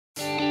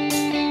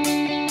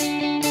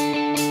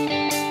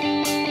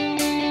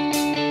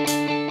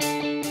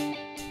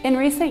In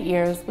recent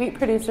years, wheat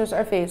producers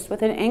are faced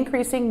with an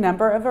increasing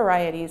number of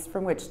varieties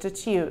from which to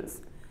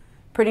choose.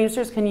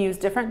 Producers can use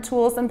different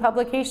tools and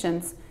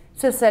publications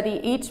to study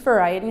each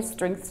variety's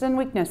strengths and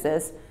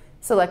weaknesses,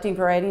 selecting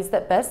varieties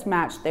that best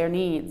match their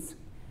needs.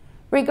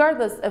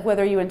 Regardless of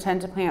whether you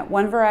intend to plant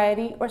one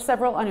variety or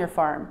several on your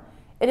farm,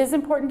 it is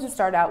important to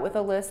start out with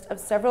a list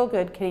of several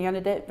good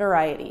candidate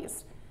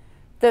varieties.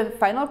 The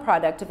final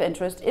product of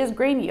interest is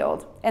grain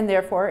yield, and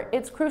therefore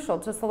it's crucial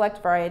to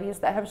select varieties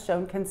that have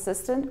shown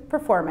consistent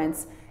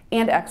performance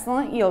and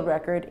excellent yield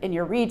record in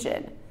your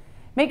region.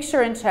 Make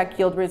sure and check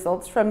yield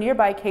results from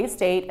nearby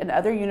K-State and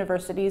other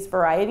universities'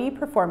 variety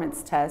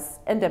performance tests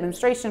and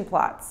demonstration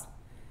plots.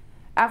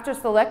 After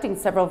selecting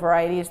several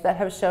varieties that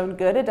have shown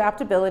good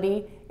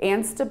adaptability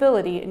and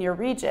stability in your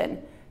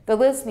region, the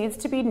list needs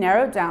to be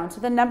narrowed down to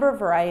the number of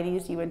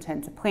varieties you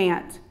intend to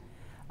plant.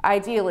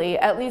 Ideally,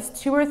 at least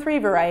 2 or 3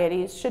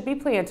 varieties should be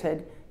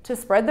planted to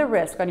spread the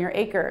risk on your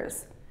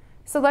acres.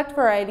 Select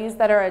varieties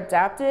that are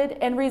adapted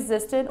and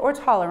resistant or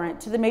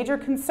tolerant to the major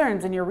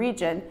concerns in your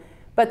region,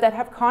 but that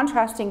have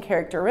contrasting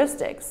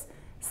characteristics,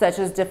 such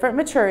as different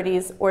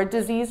maturities or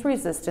disease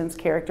resistance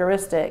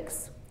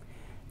characteristics.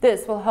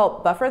 This will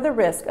help buffer the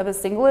risk of a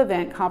single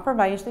event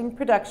compromising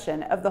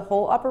production of the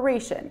whole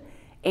operation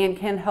and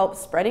can help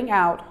spreading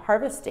out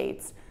harvest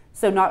dates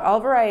so not all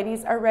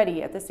varieties are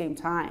ready at the same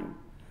time.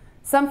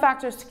 Some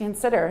factors to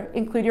consider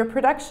include your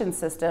production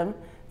system,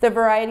 the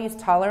variety's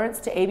tolerance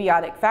to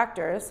abiotic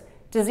factors,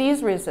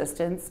 disease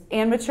resistance,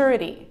 and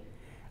maturity.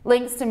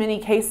 Links to many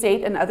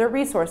K-State and other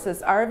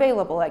resources are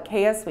available at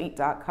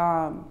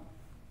kswheat.com.